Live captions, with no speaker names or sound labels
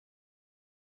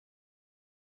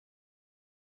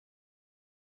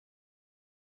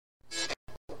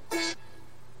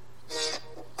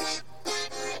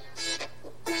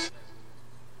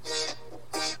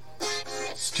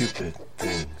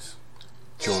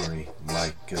Jory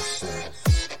Micah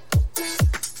says.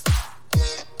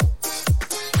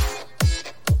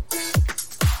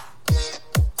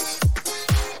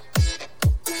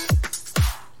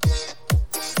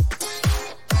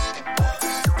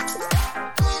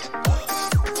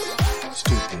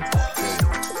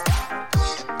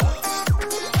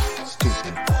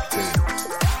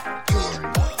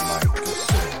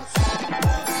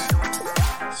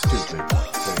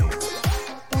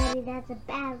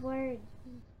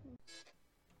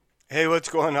 Hey, what's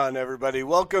going on, everybody?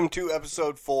 Welcome to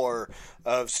episode 4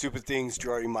 of Stupid Things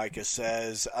Jory Micah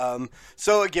Says.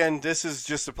 So again, this is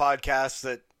just a podcast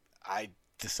that I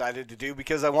decided to do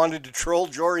because I wanted to troll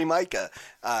Jory Micah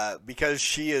because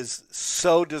she is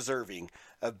so deserving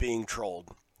of being trolled.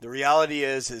 The reality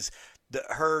is that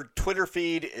her Twitter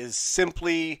feed is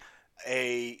simply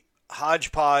a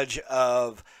hodgepodge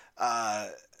of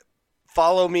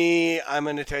follow me, I'm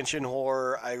an attention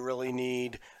whore, I really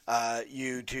need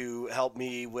you to help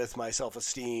me with my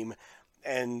self-esteem.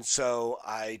 And so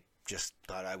I just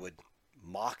thought I would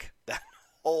mock that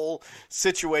whole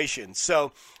situation.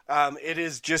 So it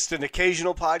is just an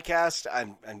occasional podcast.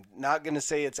 I'm not going to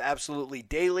say it's absolutely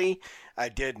daily. I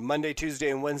did Monday, Tuesday,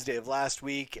 and Wednesday of last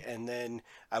week, and then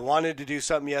I wanted to do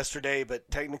something yesterday, but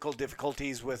technical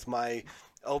difficulties with my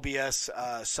OBS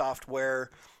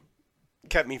software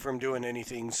kept me from doing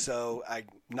anything, so I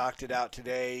knocked it out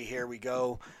today. Here we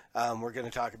go. We're going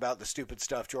to talk about the stupid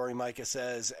stuff Jory Micah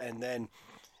says, and then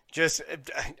tomorrow's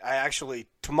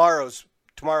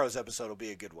episode will be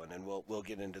a good one, and we'll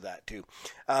get into that too.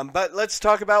 But let's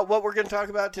talk about what we're going to talk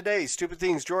about today. Stupid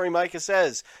things Jory Micah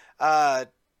says.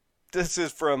 This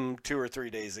is from 2 or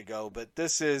 3 days ago, but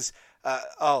this is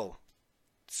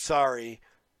sorry.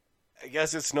 I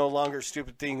guess it's no longer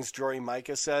stupid things Jory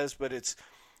Micah says, but it's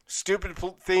stupid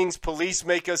things police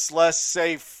make us less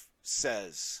safe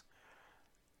says.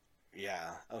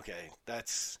 Yeah, okay.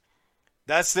 That's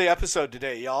the episode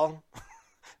today, y'all.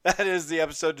 That is the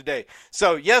episode today.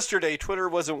 So yesterday, Twitter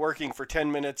wasn't working for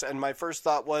 10 minutes, and my first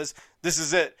thought was, this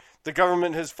is it. The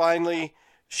government has finally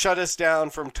shut us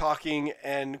down from talking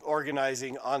and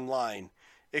organizing online.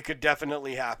 It could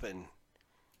definitely happen.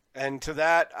 And to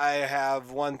that, I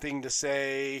have one thing to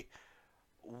say.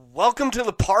 Welcome to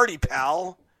the party,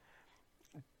 pal.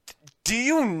 Do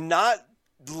you not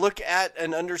look at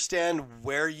and understand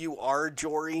where you are,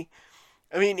 Jory?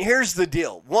 I mean, here's the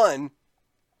deal. One,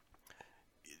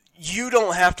 you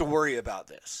don't have to worry about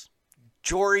this.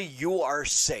 Jory, you are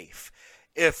safe.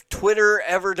 If Twitter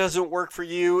ever doesn't work for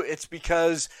you, it's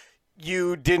because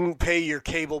you didn't pay your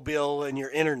cable bill and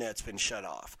your internet's been shut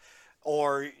off.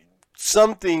 Or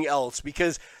something else,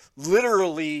 because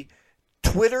literally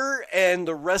Twitter and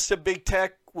the rest of big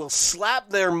tech will slap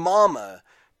their mama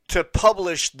to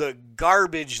publish the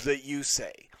garbage that you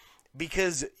say,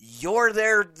 because you're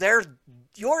their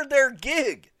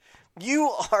gig.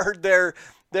 You are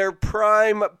their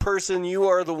prime person. You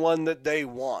are the one that they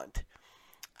want.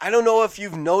 I don't know if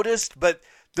you've noticed, but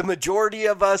the majority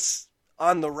of us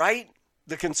on the right,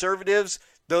 the conservatives,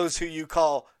 those who you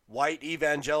call white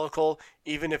evangelical,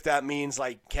 even if that means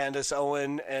like Candace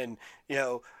Owen and,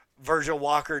 Virgil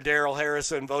Walker, Daryl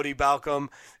Harrison, Vody Balcom,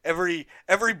 every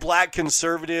black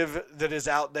conservative that is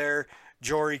out there,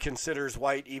 Jory considers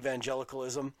white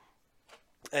evangelicalism.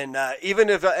 And even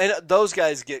if those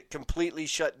guys get completely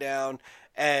shut down,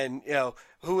 and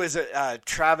who is it?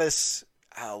 Travis?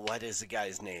 What is the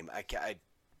guy's name? I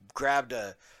grabbed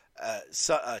a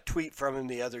tweet from him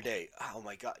the other day. Oh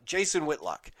my God, Jason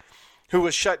Whitlock, who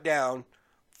was shut down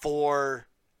for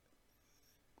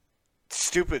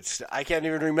stupid stuff. I can't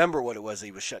even remember what it was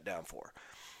he was shut down for.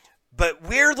 But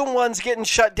we're the ones getting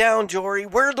shut down, Jory.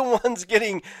 We're the ones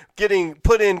getting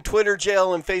put in Twitter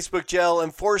jail and Facebook jail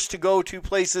and forced to go to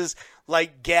places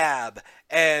like Gab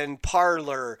and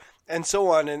Parler and so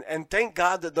on. And thank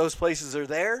God that those places are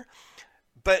there.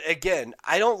 But again,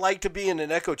 I don't like to be in an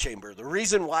echo chamber. The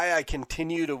reason why I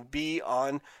continue to be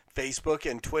on Facebook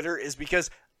and Twitter is because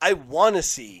I want to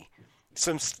see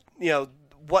some,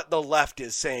 what the left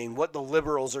is saying, what the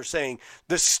liberals are saying,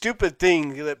 the stupid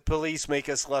thing that police make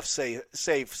us less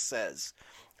safe says.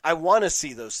 I want to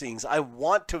see those things. I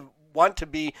want to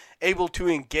be able to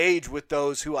engage with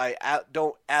those who I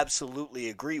don't absolutely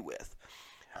agree with.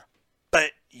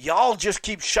 But y'all just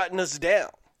keep shutting us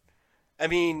down. I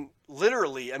mean,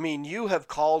 literally, you have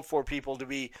called for people to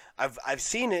be, I've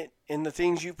seen it in the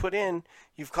things you put in.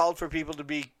 You've called for people to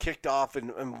be kicked off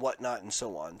and whatnot and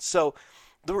so on. So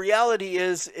the reality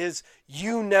is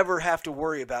you never have to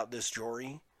worry about this,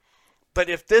 Jory. But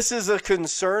if this is a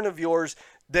concern of yours,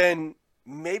 then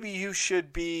maybe you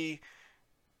should be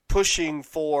pushing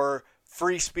for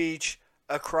free speech,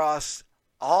 across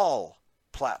all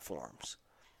platforms.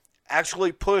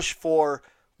 Actually push for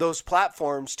those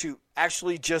platforms to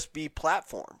actually just be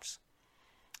platforms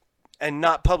and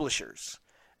not publishers,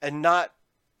 and not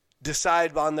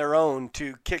decide on their own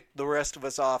to kick the rest of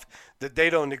us off that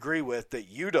they don't agree with, that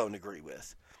you don't agree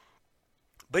with.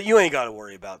 But you ain't got to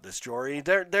worry about this, Jory.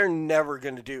 They're never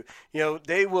going to do.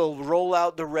 They will roll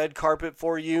out the red carpet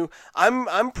for you.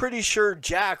 I'm pretty sure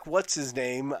Jack, what's his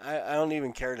name? I don't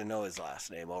even care to know his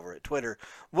last name over at Twitter,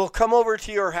 will come over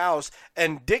to your house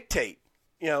and dictate,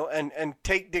 and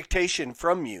take dictation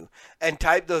from you and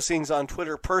type those things on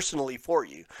Twitter personally for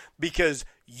you, because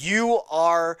you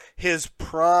are his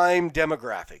prime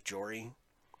demographic, Jory.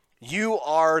 You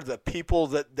are the people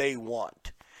that they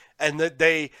want, and that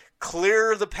they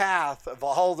clear the path of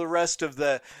all the rest of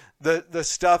the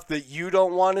stuff that you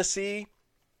don't want to see.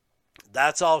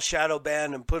 That's all shadow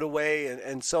banned and put away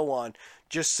and so on,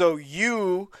 just so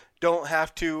you don't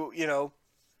have to,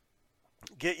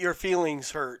 get your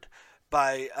feelings hurt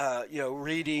by,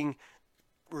 reading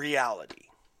reality.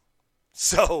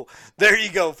 So there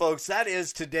you go, folks. That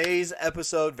is today's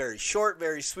episode. Very short,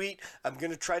 very sweet. I'm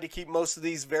going to try to keep most of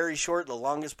these very short. The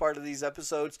longest part of these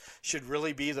episodes should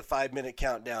really be the 5-minute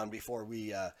countdown before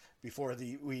we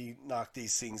knock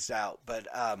these things out. But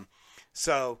oh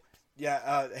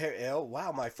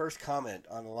wow, my first comment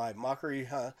on the live. Mockery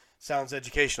sounds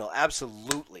educational.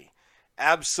 Absolutely.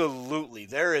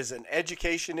 There is an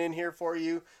education in here for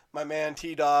you, my man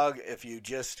T-Dog, if you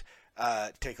just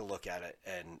take a look at it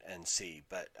and see.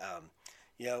 But,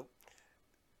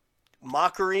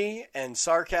 mockery and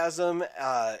sarcasm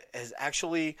is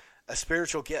actually a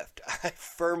spiritual gift. I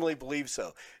firmly believe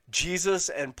so. Jesus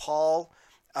and Paul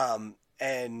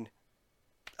and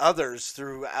others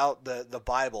throughout the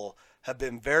Bible have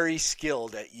been very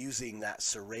skilled at using that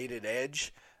serrated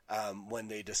edge when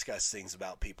they discuss things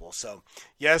about people. So,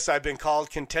 yes, I've been called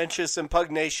contentious and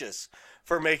pugnacious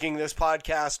for making this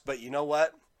podcast, but you know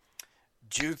what?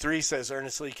 Jude 3 says,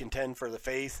 earnestly contend for the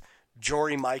faith.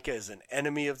 Jory Micah is an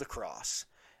enemy of the cross.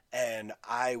 And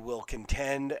I will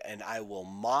contend, and I will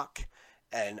mock,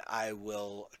 and I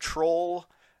will troll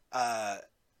as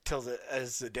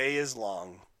the day is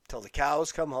long, till the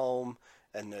cows come home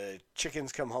and the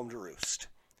chickens come home to roost.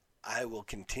 I will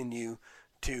continue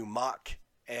to mock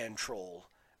and troll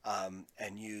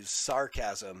and use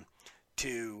sarcasm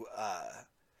to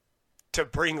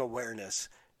bring awareness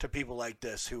to people like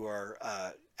this who are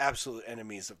absolute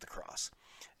enemies of the cross.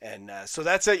 And so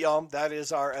that's it, y'all. That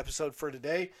is our episode for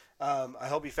today. I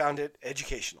hope you found it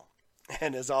educational.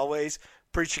 And as always,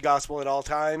 preach the gospel at all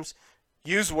times.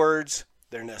 Use words.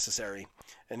 They're necessary.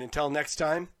 And until next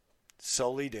time,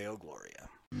 Soli Deo Gloria.